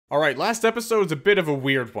Alright, last episode's a bit of a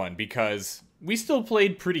weird one because we still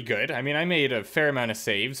played pretty good. I mean, I made a fair amount of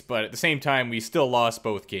saves, but at the same time, we still lost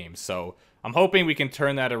both games. So I'm hoping we can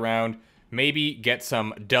turn that around, maybe get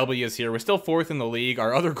some W's here. We're still 4th in the league.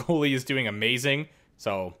 Our other goalie is doing amazing.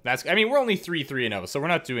 So that's, I mean, we're only 3-3-0, so we're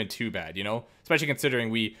not doing too bad, you know? Especially considering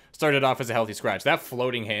we started off as a healthy scratch. That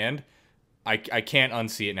floating hand, I can't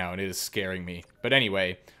unsee it now, and it is scaring me. But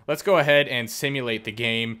anyway, let's go ahead and simulate the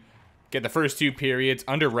game. Get the first 2 periods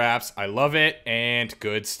under wraps. I love it, and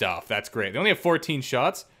good stuff. That's great. They only have 14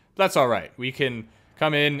 shots, but that's all right. We can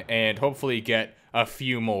come in and hopefully get a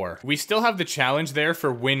few more. We still have the challenge there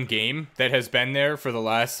for win game that has been there for the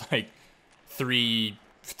last, like, three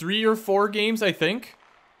or 4 games, I think.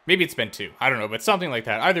 Maybe it's been 2. I don't know, but something like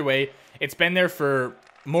that. Either way, it's been there for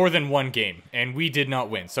more than 1 game, and we did not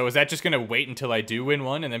win. So is that just going to wait until I do win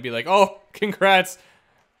one and then be like, oh, congrats,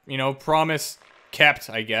 you know, promise kept,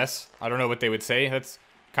 I guess. I don't know what they would say. That's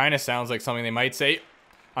kind of sounds like something they might say.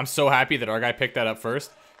 I'm so happy that our guy picked that up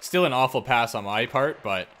first. Still an awful pass on my part,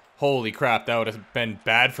 but holy crap, that would have been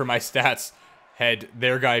bad for my stats had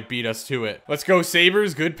their guy beat us to it. Let's go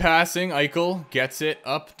Sabres. Good passing. Eichel gets it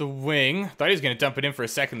up the wing. Thought he was going to dump it in for a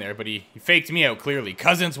second there, but he faked me out clearly.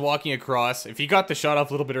 Cousins walking across. If he got the shot off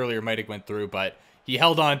a little bit earlier, might have went through, but he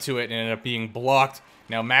held on to it and ended up being blocked.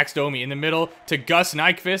 Now Max Domi in the middle to Gus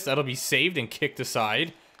Nyquist. That'll be saved and kicked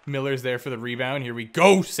aside. Miller's there for the rebound. Here we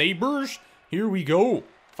go, Sabres. Here we go.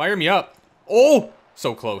 Fire me up. Oh,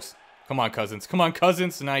 so close. Come on, Cousins. Come on,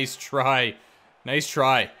 Cousins. Nice try. Nice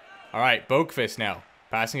try. All right, Boakfist now.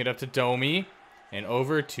 Passing it up to Domi and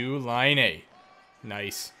over to Line.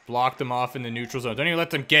 Nice. Block them off in the neutral zone. Don't even let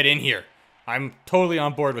them get in here. I'm totally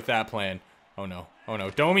on board with that plan. Oh, no. Oh, no.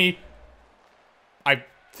 Domi. I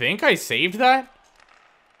think I saved that.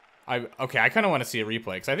 Okay, I kind of want to see a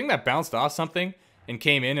replay because I think that bounced off something and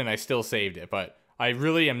came in and I still saved it, but I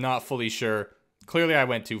really am not fully sure. Clearly, I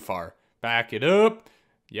went too far. Back it up.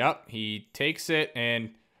 Yep, he takes it,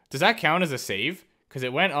 and does that count as a save? Because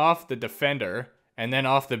it went off the defender and then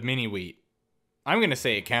off the mini-wheat. I'm going to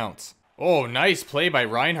say it counts. Oh, nice play by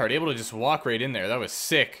Reinhardt. Able to just walk right in there. That was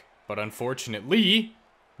sick, but unfortunately,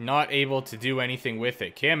 not able to do anything with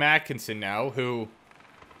it. Cam Atkinson now, who...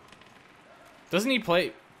 Doesn't he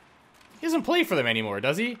play... He doesn't play for them anymore,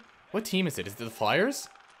 does he? What team is it? Is it the Flyers?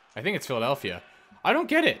 I think it's Philadelphia. I don't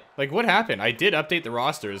get it. Like, what happened? I did update the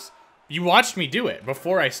rosters. You watched me do it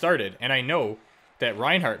before I started, and I know that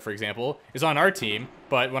Reinhardt, for example, is on our team,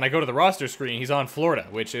 but when I go to the roster screen, he's on Florida,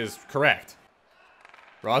 which is correct.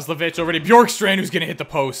 Roslovich over to Bjorkstrand, who's going to hit the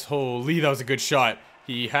post. Holy, that was a good shot.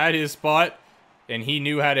 He had his spot, and he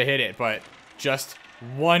knew how to hit it, but just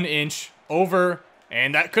 1 inch over,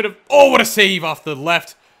 and that could have... Oh, what a save off the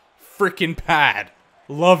left freaking pad.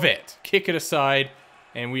 Love it. Kick it aside,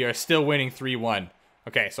 and we are still winning 3-1.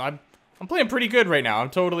 Okay, so I'm playing pretty good right now. I'm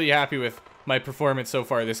totally happy with my performance so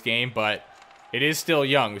far this game, but it is still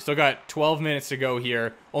young. We still got 12 minutes to go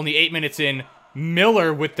here. Only 8 minutes in.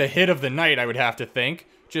 Miller with the hit of the night, I would have to think.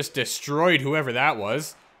 Just destroyed whoever that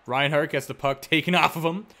was. Reinhardt gets the puck taken off of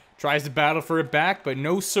him. Tries to battle for it back, but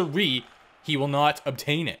no siree. He will not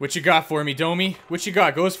obtain it. What you got for me, Domi? What you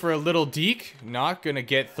got? Goes for a little deke. Not gonna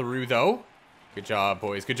get through, though. Good job,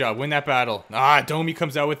 boys. Good job. Win that battle. Ah, Domi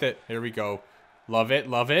comes out with it. There we go. Love it.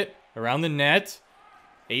 Love it. Around the net.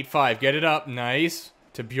 8-5. Get it up. Nice.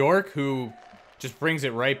 To Bjork, who just brings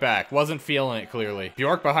it right back. Wasn't feeling it, clearly.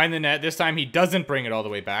 Bjork behind the net. This time he doesn't bring it all the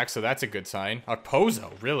way back, so that's a good sign.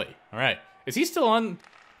 Pozo, really? All right. Is he still on?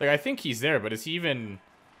 Like, I think he's there, but is he even...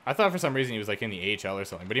 I thought for some reason he was, like, in the AHL or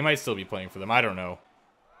something, but he might still be playing for them. I don't know.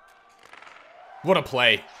 What a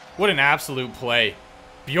play. What an absolute play.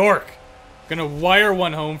 Bjork. Gonna wire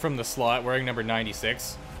one home from the slot, wearing number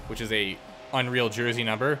 96, which is a unreal jersey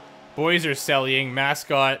number. Boys are selling.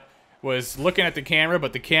 Mascot was looking at the camera,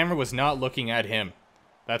 but the camera was not looking at him.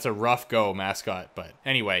 That's a rough go, Mascot. But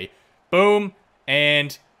anyway, boom,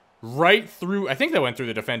 and right through, I think that went through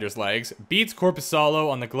the defender's legs. Beats Corpusalo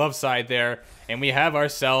on the glove side there, and we have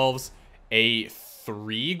ourselves a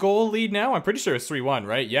 3-goal lead now. I'm pretty sure it's 3-1,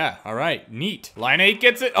 right? Yeah, all right, neat. Line 8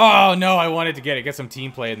 gets it. Oh, no, I wanted to get some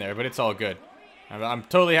team play in there, but it's all good. I'm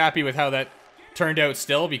totally happy with how that turned out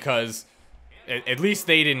still, because at least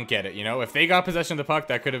they didn't get it, you know? If they got possession of the puck,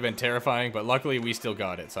 that could have been terrifying, but luckily we still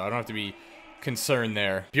got it, so I don't have to be concerned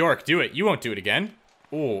there. Bjork, do it. You won't do it again.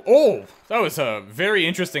 Oh, that was a very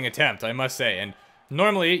interesting attempt, I must say. And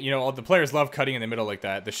normally, you know, all the players love cutting in the middle like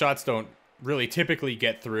that. The shots don't really typically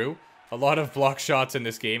get through. A lot of block shots in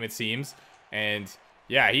this game, it seems. And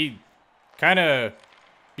yeah, he kind of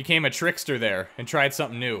became a trickster there and tried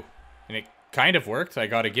something new. And it kind of worked. I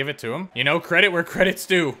got to give it to him. You know, credit where credit's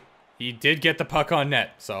due. he did get the puck on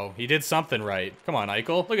net, so he did something right. Come on,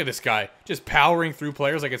 Eichel. Look at this guy. Just powering through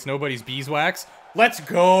players like it's nobody's beeswax. Let's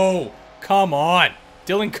go. Come on.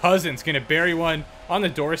 Dylan Cousins gonna bury one on the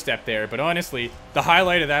doorstep there, but honestly, the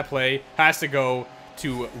highlight of that play has to go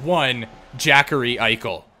to one Jackery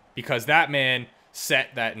Eichel, because that man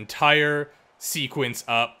set that entire sequence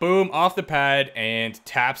up. Boom, off the pad, and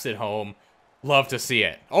taps it home. Love to see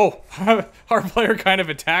it. Oh, our player kind of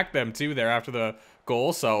attacked them too there after the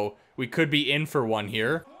goal, so we could be in for one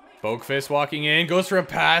here. Boakfist walking in, goes for a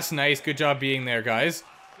pass. Nice, good job being there, guys.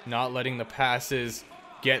 Not letting the passes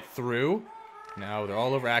get through. Now they're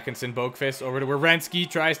all over Atkinson. Boakfist over to Werenski,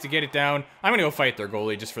 tries to get it down. I'm gonna go fight their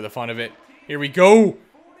goalie just for the fun of it. Here we go.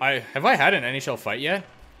 Have I had an NHL fight yet?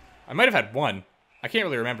 I might have had one. I can't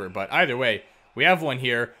really remember, but either way, we have one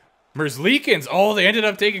here. Merzlikins. Oh, they ended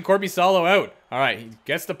up taking Corby Salo out. All right, he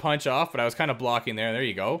gets the punch off, but I was kind of blocking there. There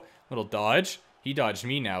you go. Little dodge. He dodged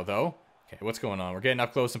me now, though. Okay, what's going on? We're getting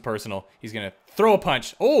up close and personal. He's going to throw a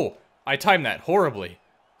punch. Oh, I timed that horribly.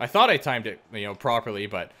 I thought I timed it, properly,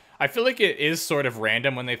 but I feel like it is sort of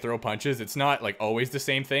random when they throw punches. It's not, like, always the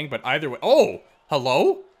same thing, but either way. Oh,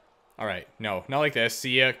 hello? All right, no, not like this.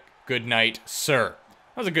 See ya. Good night, sir.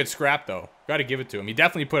 That was a good scrap, though. Got to give it to him. He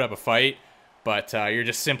definitely put up a fight, but you're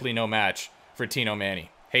just simply no match for Tino Manny.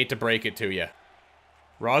 Hate to break it to you.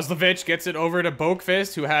 Roslovich gets it over to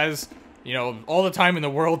Boakfist, who has, all the time in the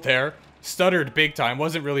world there. Stuttered big time.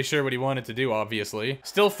 Wasn't really sure what he wanted to do, obviously.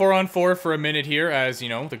 Still 4-on-4 for a minute here, as, the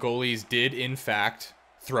goalies did, in fact,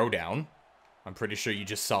 throw down. I'm pretty sure you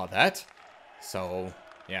just saw that. So,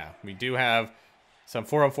 yeah, we do have some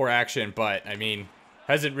 4-on-4 action, but,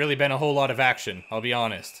 hasn't really been a whole lot of action, I'll be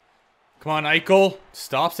honest. Come on, Eichel.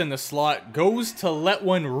 Stops in the slot. Goes to let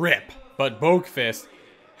one rip. But Boakfist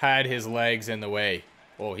had his legs in the way.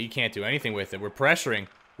 Oh, he can't do anything with it. We're pressuring.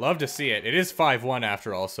 Love to see it. It is 5-1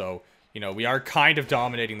 after all, so, we are kind of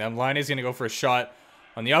dominating them. Line is going to go for a shot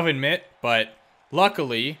on the oven mitt, but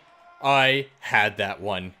luckily, I had that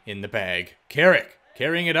one in the bag. Carrick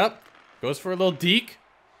carrying it up. Goes for a little deke.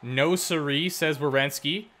 No siree, says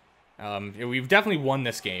Werenski. We've definitely won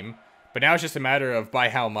this game. But now it's just a matter of by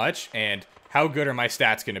how much and how good are my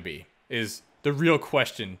stats going to be is the real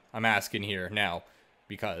question I'm asking here now.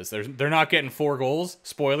 Because they're not getting 4 goals,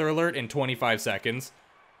 spoiler alert, in 25 seconds.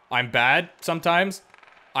 I'm bad sometimes.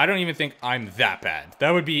 I don't even think I'm that bad.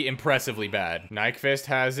 That would be impressively bad. Nyquist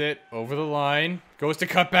has it over the line. Goes to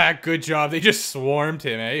cut back. Good job. They just swarmed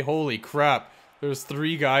him, eh? Holy crap. There was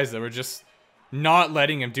 3 guys that were just not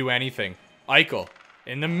letting him do anything. Eichel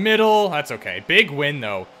in the middle. That's okay. Big win,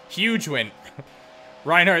 though. Huge win.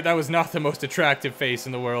 Reinhardt, that was not the most attractive face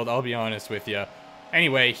in the world, I'll be honest with you.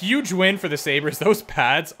 Anyway, huge win for the Sabres. Those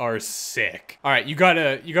pads are sick. All right, you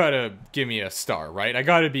gotta give me a star, right? I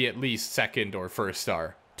gotta be at least second or first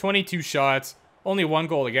star. 22 shots, only 1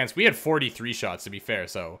 goal against. We had 43 shots, to be fair,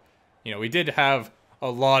 so, we did have a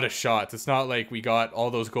lot of shots. It's not like we got all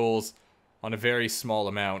those goals on a very small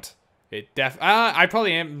amount. I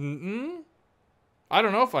probably am, I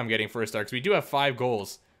don't know if I'm getting first star, because we do have 5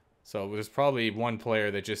 goals. So there's probably one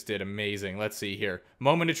player that just did amazing. Let's see here.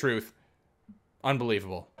 Moment of truth.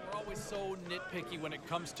 Unbelievable. We're always so nitpicky when it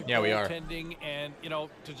comes to goaltending, and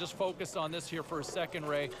to just focus on this here for a second,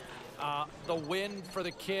 Ray. The win for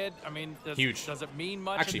the kid. Huge. Does it mean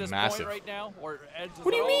much Actually, at this massive. point right now? Or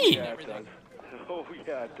what do you mean? Yeah, it does. Oh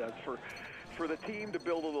yeah, it does. For the team to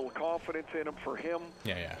build a little confidence in him, for him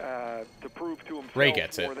to prove to himself Ray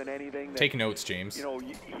gets more it. than anything. That, take notes, James.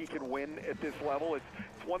 He can win at this level. It's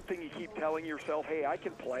one thing you keep telling yourself, hey, I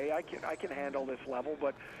can play, I can handle this level,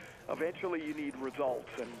 but eventually you need results.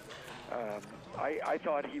 And I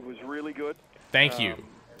thought he was really good. Thank you.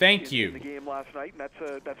 Thank you. In the game last night, and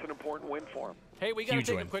that's an important win for him. Hey, we got to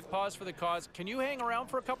take a quick pause for the cause. Can you hang around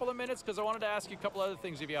for a couple of minutes? Because I wanted to ask you a couple other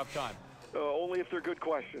things if you have time. Only if they're good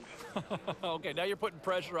questions. Okay, now you're putting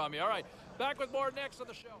pressure on me. All right, back with more next on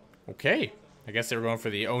the show. Okay. I guess they were going for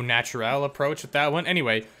the au naturel approach with that one.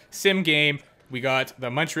 Anyway, sim game. We got the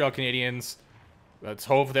Montreal Canadiens. Let's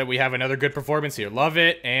hope that we have another good performance here. Love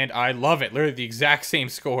it, and I love it. Literally the exact same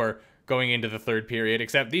score going into the 3rd period,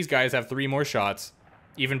 except these guys have 3 more shots.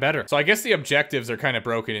 Even better. So I guess the objectives are kind of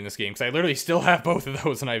broken in this game, because I literally still have both of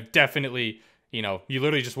those, and I've definitely... you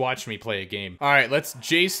literally just watched me play a game. All right, let's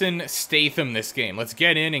Jason Statham this game. Let's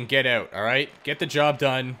get in and get out, all right? Get the job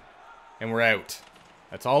done, and we're out.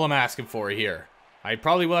 That's all I'm asking for here. I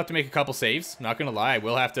probably will have to make a couple saves. Not going to lie, I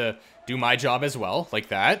will have to do my job as well, like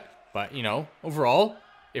that. But, overall,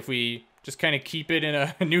 if we just kind of keep it in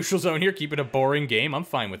a neutral zone here, keep it a boring game, I'm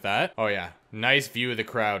fine with that. Oh, yeah. Nice view of the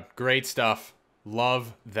crowd. Great stuff.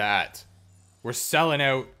 Love that. We're selling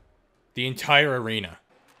out the entire arena.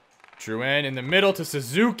 Drouin in the middle to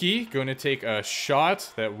Suzuki. Going to take a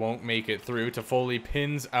shot that won't make it through. Toffoli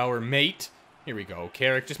pins our mate. Here we go.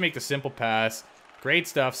 Carrick, just make the simple pass. Great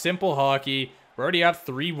stuff. Simple hockey. We're already up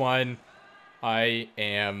 3-1. I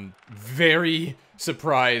am very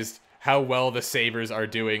surprised how well the Sabres are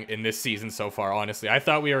doing in this season so far, honestly. I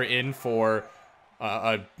thought we were in for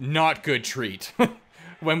a not good treat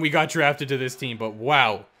when we got drafted to this team, but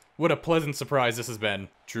wow, what a pleasant surprise this has been.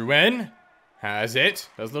 Drouin has it.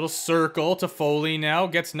 Does a little circle to Foley now.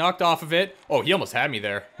 Gets knocked off of it. Oh, he almost had me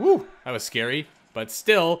there. Woo, that was scary. But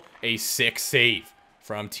still, a sick save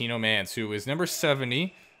from Tino Mans, who is number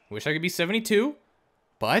 70. Wish I could be 72,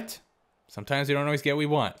 but sometimes we don't always get what we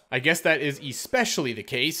want. I guess that is especially the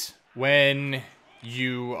case when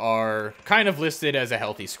you are kind of listed as a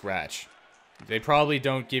healthy scratch. They probably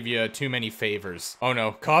don't give you too many favors. Oh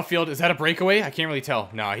no, Caulfield, is that a breakaway? I can't really tell.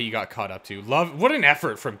 Nah, he got caught up too. What an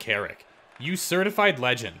effort from Carrick. You certified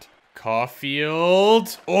legend.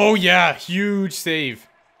 Caulfield. Oh yeah, huge save.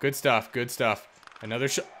 Good stuff, good stuff. Another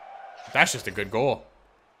shot. That's just a good goal.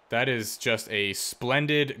 That is just a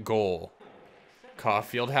splendid goal.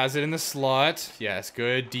 Caulfield has it in the slot. Yes,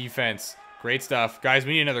 good defense. Great stuff. Guys,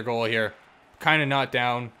 we need another goal here. Kind of not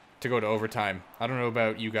down to go to overtime. I don't know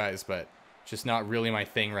about you guys, but just not really my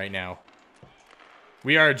thing right now.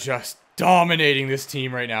 We are just dominating this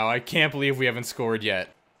team right now. I can't believe we haven't scored yet.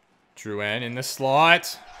 Drouin in the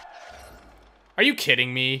slot. Are you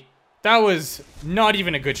kidding me? That was not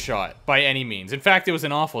even a good shot by any means. In fact, it was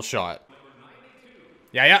an awful shot.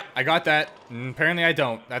 Yeah, I got that. Apparently I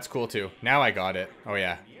don't. That's cool too. Now I got it. Oh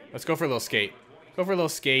yeah. Let's go for a little skate. Go for a little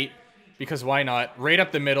skate. Because why not? Right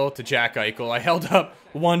up the middle to Jack Eichel. I held up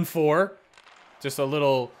 1-4. Just a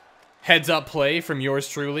little heads up play from yours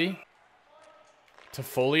truly.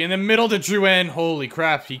 Toffoli in the middle to Drouin. Holy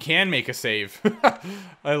crap, he can make a save.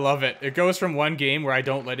 I love it. It goes from one game where I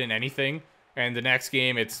don't let in anything, and the next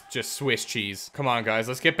game it's just Swiss cheese. Come on, guys.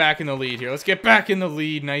 Let's get back in the lead here. Let's get back in the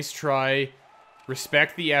lead. Nice try.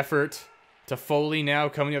 Respect the effort. Toffoli now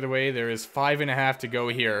coming the other way. There is 5.5 to go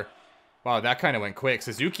here. Wow, that kind of went quick.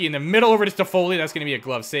 Suzuki in the middle over to Toffoli. That's going to be a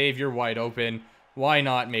glove save. You're wide open. Why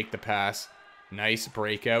not make the pass? Nice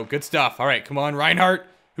breakout. Good stuff. All right, come on, Reinhardt,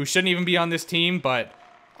 who shouldn't even be on this team, but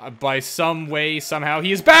by some way, somehow,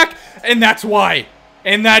 he is back, and that's why.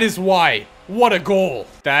 And that is why. What a goal.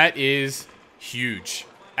 That is huge.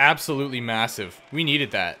 Absolutely massive. We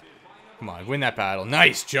needed that. Come on, win that battle.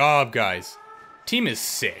 Nice job, guys. Team is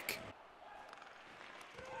sick.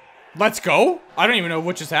 Let's go. I don't even know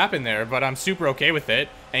what just happened there, but I'm super okay with it.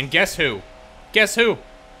 And guess who? Guess who?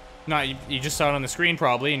 Not, you just saw it on the screen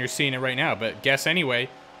probably, and you're seeing it right now, but guess anyway.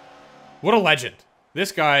 What a legend.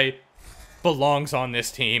 This guy belongs on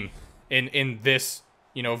this team in this,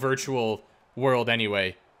 you know, virtual world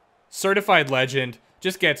anyway. Certified legend,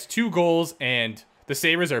 just gets 2 goals, and the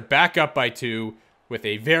Sabres are back up by 2 with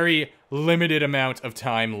a very limited amount of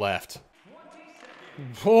time left.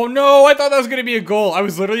 Oh no, I thought that was going to be a goal. I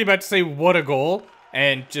was literally about to say what a goal,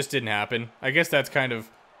 and just didn't happen. I guess that's kind of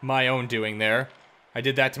my own doing there. I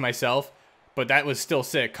did that to myself, but that was still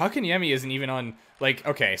sick. Kakanyemi isn't even on, like,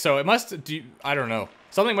 okay, so it must do, I don't know.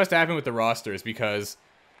 Something must happen with the rosters because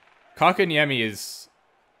Kakanyemi is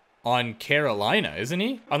on Carolina, isn't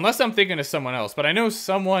he? Unless I'm thinking of someone else, but I know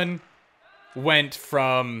someone went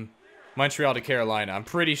from Montreal to Carolina. I'm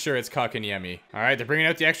pretty sure it's Kakanyemi. All right, they're bringing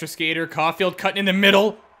out the extra skater. Caulfield cutting in the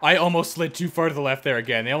middle. I almost slid too far to the left there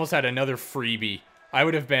again. They almost had another freebie. I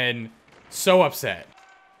would have been so upset.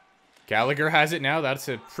 Gallagher has it now. That's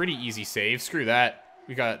a pretty easy save. Screw that.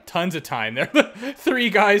 We got tons of time there. 3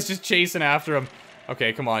 guys just chasing after him.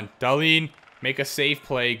 Okay, come on. Dahlin, make a safe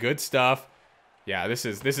play. Good stuff. Yeah, this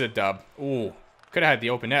is a dub. Ooh, could have had the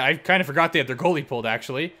open net. I kind of forgot they had their goalie pulled,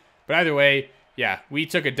 actually. But either way, yeah, we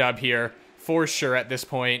took a dub here for sure at this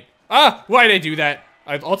point. Ah, why did I do that?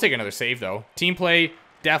 I'll take another save, though. Team play,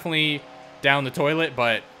 definitely down the toilet,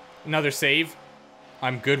 but another save.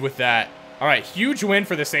 I'm good with that. All right, huge win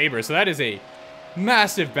for the Sabres. So that is a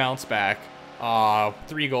massive bounce back.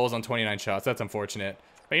 3 goals on 29 shots. That's unfortunate.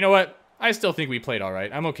 But you know what? I still think we played all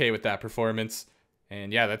right. I'm okay with that performance.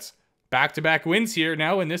 And yeah, that's back-to-back wins here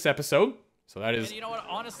now in this episode. So that is, and you know what?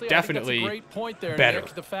 Honestly, definitely I think that's a great point there, better.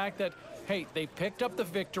 Nick. The fact that, hey, they picked up the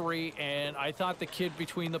victory, and I thought the kid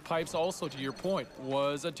between the pipes also, to your point,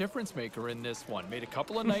 was a difference maker in this one. Made a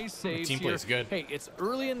couple of nice saves team here. plays good. Hey, it's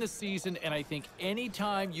early in the season, and I think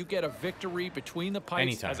anytime you get a victory between the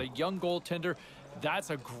pipes as a young goaltender, that's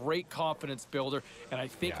a great confidence builder, and I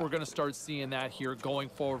think we're going to start seeing that here going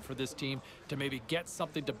forward for this team to maybe get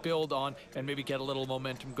something to build on and maybe get a little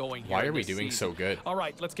momentum going here. Why are we doing so good? All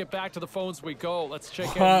right, let's get back to the phones we go. Let's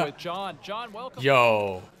check in with John. John, welcome.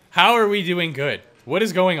 Yo, How are we doing good? What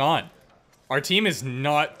is going on? Our team is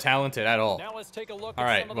not talented at all. Now let's take a look All at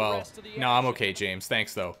right, some of the well, rest of the no, I'm action. okay, James.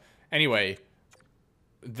 Thanks, though. Anyway,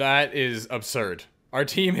 that is absurd. Our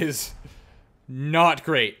team is not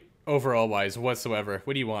great overall-wise whatsoever.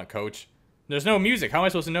 What do you want, coach? There's no music. How am I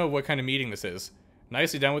supposed to know what kind of meeting this is?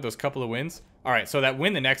 Nicely done with those couple of wins. All right, so that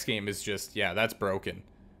win the next game is just, yeah, that's broken.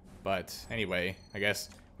 But anyway, I guess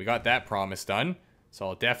we got that promise done. So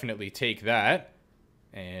I'll definitely take that.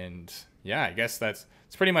 And yeah, I guess that's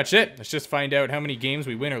pretty much it. Let's just find out how many games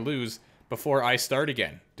we win or lose before I start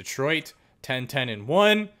again. Detroit,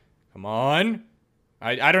 10-10-1. Come on.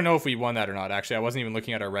 I don't know if we won that or not, actually. I wasn't even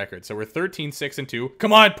looking at our record. So we're 13-6-2.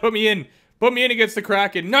 Come on, put me in. Put me in against the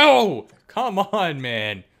Kraken. No! Come on,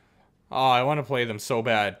 man. Oh, I want to play them so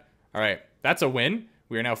bad. All right, that's a win.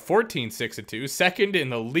 We are now 14-6-2, second in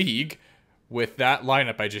the league with that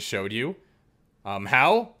lineup I just showed you.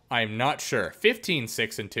 How? I'm not sure.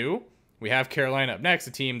 15-6-2. We have Carolina up next,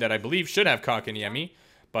 a team that I believe should have Kotkaniemi.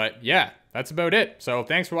 But yeah, that's about it. So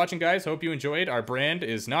thanks for watching, guys. Hope you enjoyed. Our brand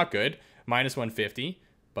is not good, -150.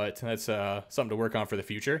 But that's something to work on for the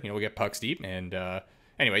future. You know, we'll get pucks deep. And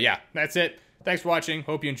anyway, yeah, that's it. Thanks for watching.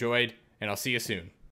 Hope you enjoyed, and I'll see you soon.